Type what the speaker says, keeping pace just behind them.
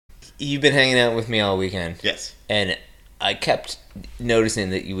you've been hanging out with me all weekend. Yes. And I kept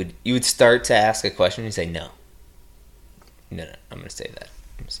noticing that you would start to ask a question and you say no. No, I'm going to say that.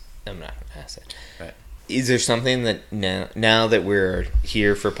 I'm not going to ask it. Right. Is there something that now that we're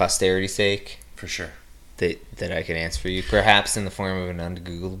here for posterity's sake, for sure, that I can answer for you, perhaps in the form of an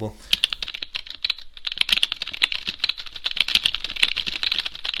Undegooglable?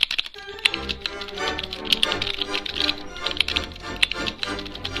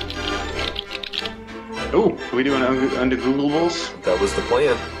 Oh, are we doing Undegooglables? That was the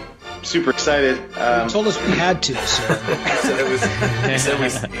plan. Super excited. You told us we had to, so.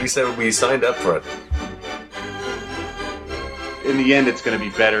 He said we signed up for it. In the end, it's going to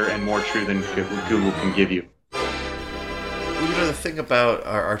be better and more true than Google can give you. Well, the thing about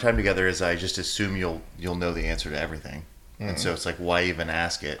our time together is I just assume you'll know the answer to everything. Mm-hmm. And so it's like, why even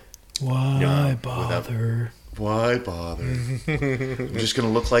ask it? Why bother? Why bother? I'm just going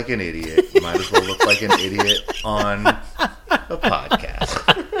to look like an idiot. Might as well look like an idiot on a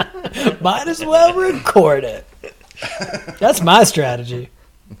podcast. Might as well record it. That's my strategy.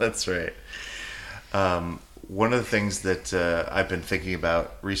 That's right. One of the things that I've been thinking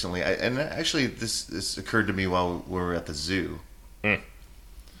about recently, and actually this occurred to me while we were at the zoo. Mm.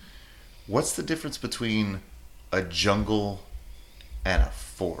 What's the difference between a jungle and a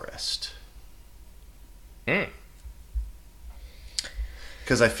forest?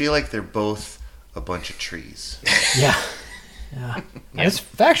 Because I feel like they're both a bunch of trees. Yeah. It's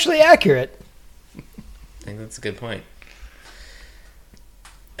factually accurate. I think that's a good point.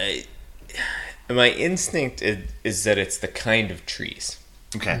 My instinct is that it's the kind of trees.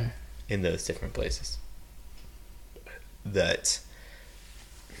 Okay. In those different places. That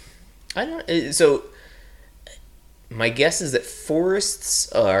I don't. So my guess is that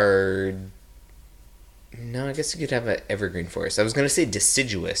forests are. No, I guess you could have an evergreen forest. I was going to say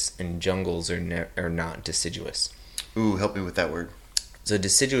deciduous, and jungles are not deciduous. Ooh, help me with that word. So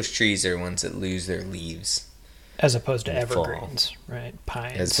deciduous trees are ones that lose their leaves. As opposed to evergreens, right?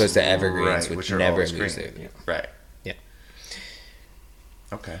 Pines. As opposed to evergreens, right, which are never lose their leaves. Right. Yeah.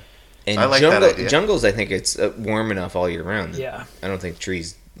 Okay. And I like that idea. Jungles, I think it's warm enough all year round. Yeah. I don't think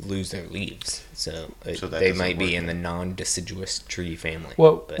trees lose their leaves. So they might be in the non-deciduous tree family.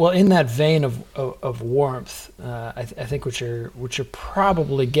 Well, in that vein of warmth, I think what you're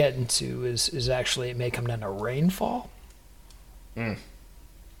probably getting to is actually it may come down to rainfall.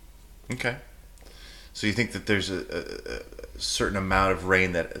 Okay. So you think that there's a certain amount of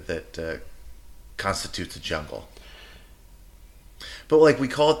rain that constitutes a jungle? But like we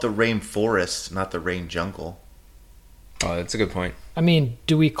call it the rainforest, not the rain jungle. Oh, that's a good point. I mean,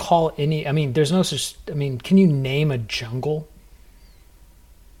 do we call any... I mean, there's no such... I mean, can you name a jungle?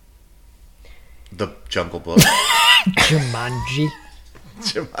 The Jungle Book. Jumanji.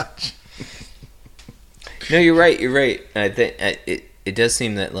 No, you're right. I think it does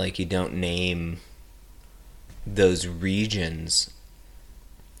seem that like you don't name those regions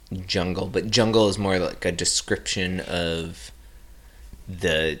jungle, but jungle is more like a description of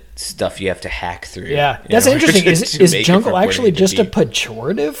the stuff you have to hack through. Yeah, that's interesting. Is jungle actually just a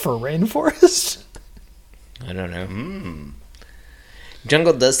pejorative for rainforest? I don't know.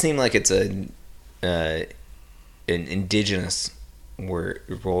 Jungle does seem like it's an indigenous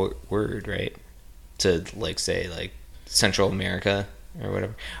word, right? To like say like Central America or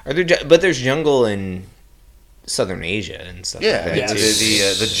whatever. But there's jungle in Southern Asia and stuff. Yeah, like that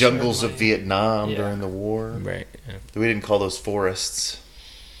the jungles of Vietnam during the war. Right. Yeah. We didn't call those forests.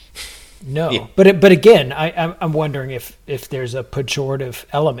 No, yeah. But again, I'm wondering if there's a pejorative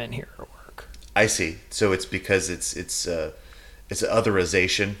element here at work. I see. So it's because it's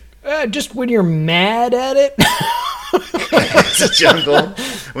otherization. Just when you're mad at it. It's a jungle.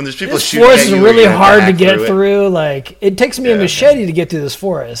 When there's people this shooting forest at you, is really hard to get through. through. Like it takes me a machete to get through this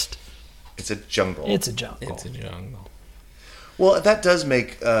forest. It's a jungle. It's a jungle. Well, that does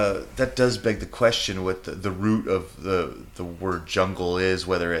beg the question what the root of the word jungle is,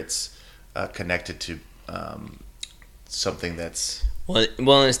 whether it's connected to something that's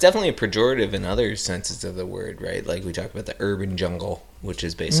well, it's definitely a pejorative in other senses of the word, right? Like we talk about the urban jungle, which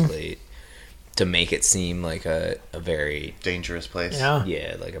is basically to make it seem like a very dangerous place.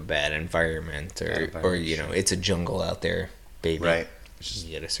 Yeah, like a bad environment, or you know, it's a jungle out there, baby. Right.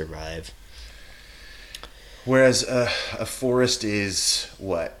 You gotta survive. Whereas a forest is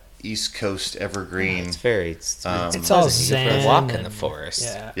what? East Coast evergreen. It's all zen. Walk in the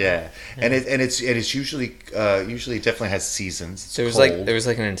forest. Yeah. And it's usually definitely has seasons. So there was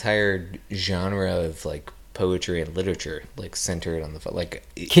like an entire genre of like poetry and literature, like centered on the like.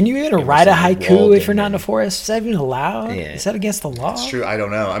 Can you even write a haiku if you're not in a forest? Is that even allowed? Yeah. Is that against the law? It's true. I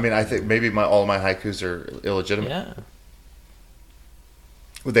don't know. I mean, I think maybe all my haikus are illegitimate. Yeah.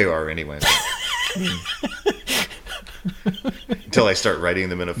 Well, they are anyway. Until I start writing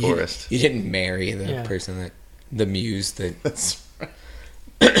them in a forest. You didn't marry the Yeah. person the muse that That's right.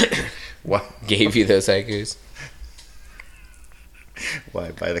 Why? gave you those haikus.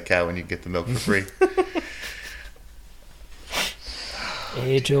 Why buy the cow when you get the milk for free?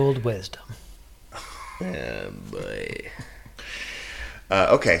 Age-old wisdom. Oh boy.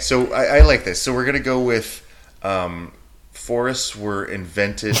 Okay, so I like this. So we're gonna go with forests were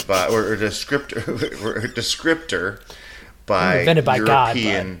invented by or a descriptor by Invented by God,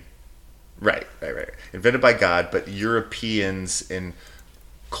 European. Right. Invented by God, but Europeans in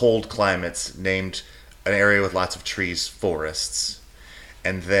cold climates named an area with lots of trees forests,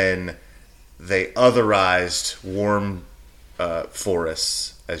 and then they otherized warm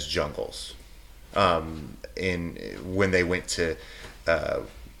forests as jungles. When they went to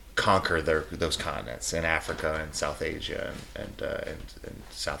conquer those continents in Africa and South Asia and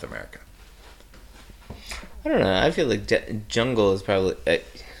South America. I don't know. I feel like jungle is probably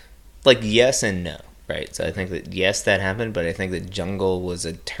like yes and no, right? So I think that yes, that happened, but I think that jungle was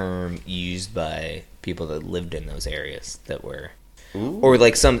a term used by people that lived in those areas that were, or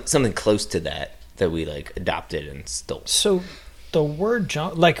like something close to that we like adopted and stole. So the word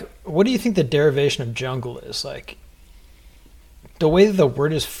jungle, like, what do you think the derivation of jungle is? Like, the way that the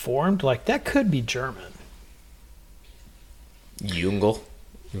word is formed, like, that could be German. Jungle.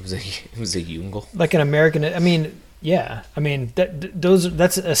 It was a jungle. Like an American, I mean, yeah. I mean,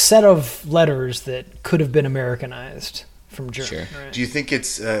 that's a set of letters that could have been Americanized from German. Sure. Right? Do you think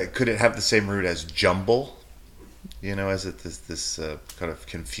could it have the same root as jumble? You know, as this kind of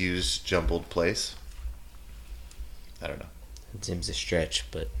confused, jumbled place? I don't know. It seems a stretch,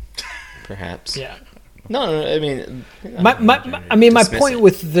 but perhaps. Yeah. No, I mean, my point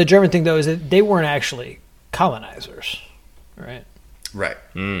with the German thing though is that they weren't actually colonizers, right? Right.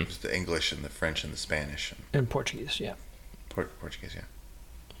 It was the English and the French and the Spanish And Portuguese, yeah. Portuguese, yeah.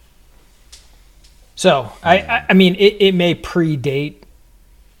 So I mean, it may predate,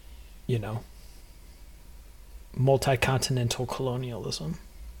 you know, multi-continental colonialism,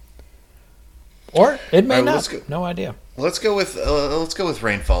 or it may not. No idea. Let's go with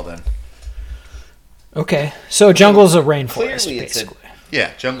rainfall then. Okay, so jungle's a rainforest, Clearly it's basically.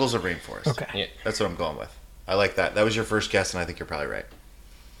 Yeah, jungle's a rainforest. Okay. Yeah. That's what I'm going with. I like that. That was your first guess, and I think you're probably right.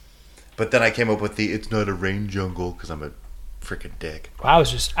 But then I came up with it's not a rain jungle because I'm a freaking dick. I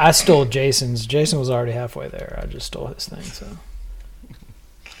stole Jason's. Jason was already halfway there. I just stole his thing. So,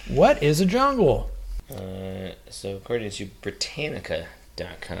 what is a jungle? So according to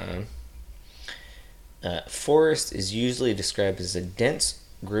Britannica.com, forest is usually described as a dense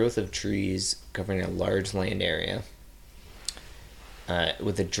growth of trees covering a large land area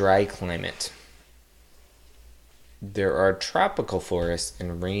with a dry climate. There are tropical forests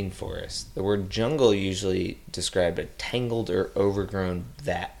and rainforests. The word jungle usually described a tangled or overgrown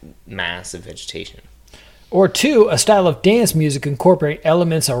mass of vegetation. Or 2, a style of dance music incorporating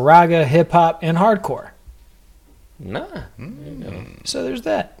elements of raga, hip hop, and hardcore. Nah. So there's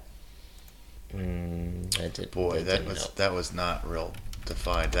that. That was not real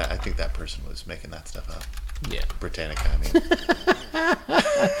defined. I think that person was making that stuff up. Yeah. Britannica, I mean.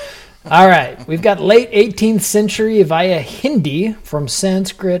 All right, we've got late 18th century via Hindi from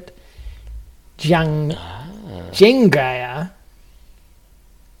Sanskrit Jangaya.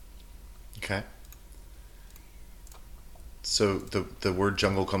 Okay. So the word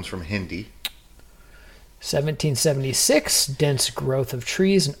jungle comes from Hindi. 1776, dense growth of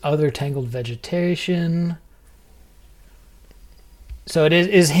trees and other tangled vegetation. So it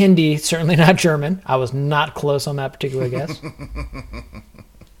is Hindi, certainly not German. I was not close on that particular guess.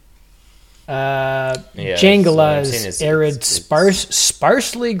 Jangala is arid,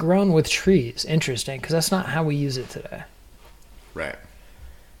 sparsely grown with trees. Interesting, because that's not how we use it today. Right.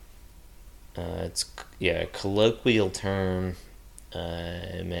 It's a colloquial term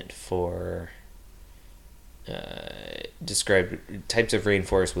meant for describe types of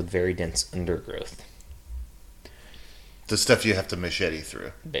rainforest with very dense undergrowth. The stuff you have to machete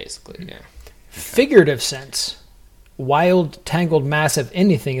through. Basically, yeah. Figurative sense. Wild, tangled mass of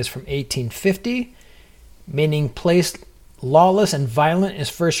anything is from 1850, meaning place lawless and violent is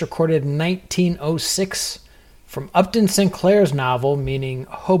first recorded in 1906 from Upton Sinclair's novel, meaning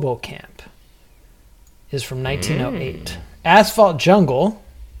hobo camp, is from 1908. Asphalt Jungle,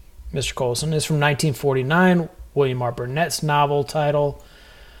 Mr. Colson, is from 1949, William R. Burnett's novel title.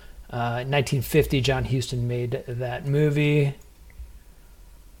 In 1950, John Huston made that movie.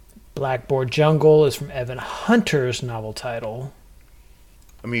 Blackboard Jungle is from Evan Hunter's novel title.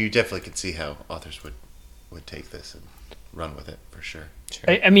 I mean, you definitely could see how authors would take this and run with it for sure.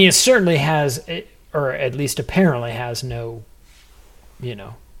 I mean, it certainly has, or at least apparently has no,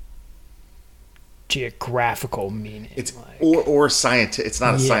 geographical meaning. It's or scientific. It's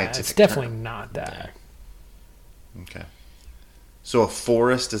not a scientific. It's definitely not that. Okay. So a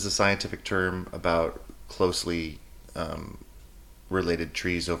forest is a scientific term about closely related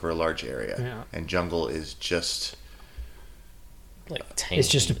trees over a large area, and jungle is just like it's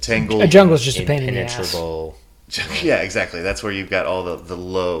just tangled. A jungle is just a pain in the ass. Impenetrable. Yeah, exactly. That's where you've got all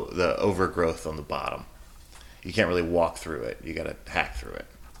the overgrowth on the bottom. You can't really walk through it. You got to hack through it.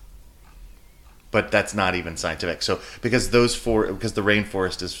 But that's not even scientific. So because the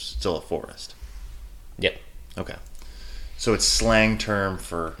rainforest is still a forest. Yep. Okay. So it's slang term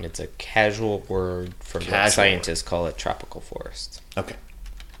for... It's a casual word for what scientists call a tropical forest. Okay.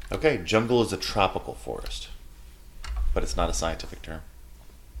 Okay, jungle is a tropical forest. But it's not a scientific term.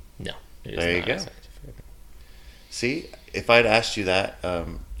 No. There you go. See, if I'd asked you that,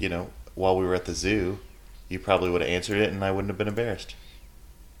 while we were at the zoo, you probably would have answered it and I wouldn't have been embarrassed.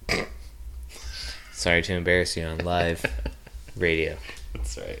 Sorry to embarrass you on live radio.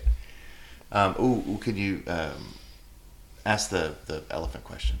 That's right. Could you ask the elephant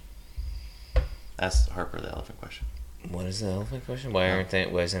question? Ask Harper the elephant question. What is the elephant question? Why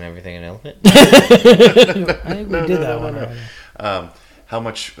isn't everything an elephant? I think we did that one already. How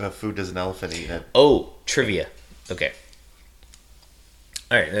much food does an elephant eat? Oh, trivia. Okay.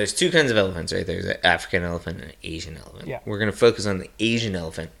 All right, there's two kinds of elephants, right? There's an African elephant and an Asian elephant. Yeah. We're going to focus on the Asian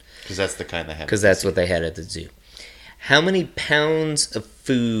elephant. Because that's the kind they have. Because that's what they had at the zoo. How many pounds of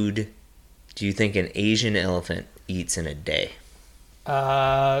food do you think an Asian elephant eats in a day?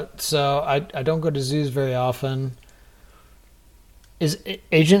 So I don't go to zoos very often. Is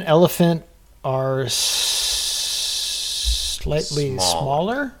Asian elephant are slightly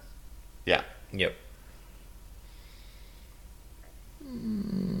smaller? Yeah. Yep.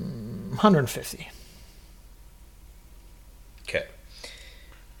 150. Okay.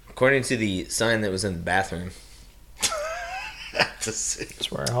 According to the sign that was in the bathroom,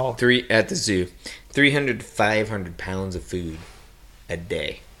 Swear Hulk. at the zoo, 300 to 500 pounds of food a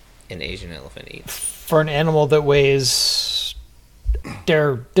day an Asian elephant eats. For an animal that weighs,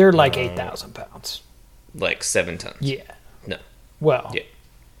 they're like 8,000 pounds. Like 7 tons. Yeah. No. Well. Yeah.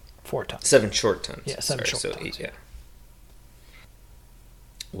 4 tons. 7 short tons. Yeah, 7 short tons. Yeah.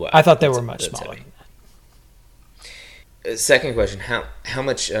 Wow. I thought they were much smaller. Second question: How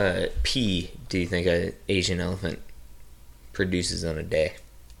much pee do you think an Asian elephant produces on a day?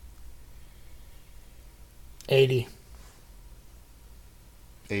 80.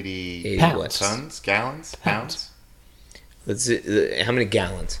 80 pounds. Tons? Gallons? Pounds? Let's see, how many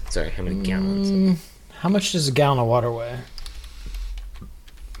gallons? Sorry, how many gallons? How much does a gallon of water weigh?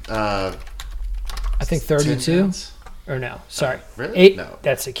 I think 32. Or no, sorry. Really? 8. No.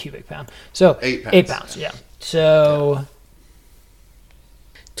 That's a cubic pound. So 8 pounds. 8 pounds. Yeah. So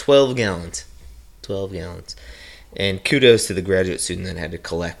 12 gallons. 12 gallons. And kudos to the graduate student that had to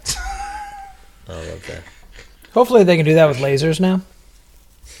collect all of that. hopefully they can do that with lasers now.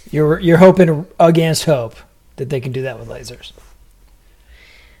 You're hoping against hope that they can do that with lasers.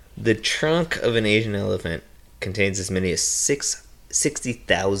 The trunk of an Asian elephant contains as many as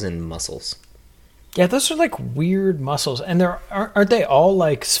 60,000 muscles. Yeah, those are like weird muscles, and aren't they all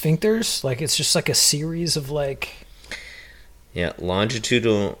like sphincters? Like it's just like a series of like. Yeah,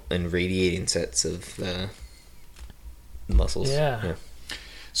 longitudinal and radiating sets of muscles. Yeah.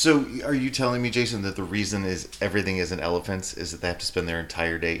 So, are you telling me, Jason, that the reason is everything isn't elephants is that they have to spend their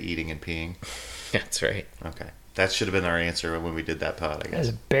entire day eating and peeing? That's right. Okay, that should have been our answer when we did that pod. I guess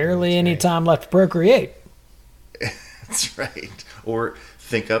There's barely any time left to procreate. That's right. Or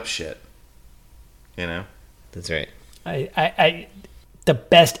think up shit. You know. That's right. I the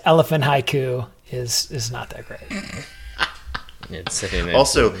best elephant haiku is not that great.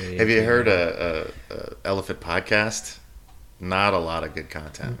 Also, have you heard a elephant podcast? Not a lot of good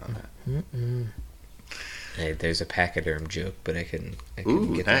content on that. Hey, there's a pachyderm joke, but I couldn't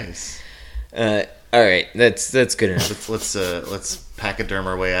Ooh, get nice. That. All right, that's good enough. Let's pachyderm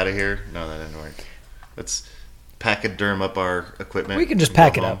our way out of here. No, that didn't work. Let's pachyderm up our equipment. We can just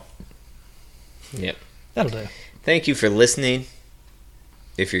pack it up. Yep. That'll do. Thank you for listening.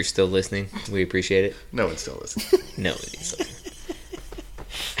 If you're still listening, we appreciate it. No one's still listening. Nobody's listening.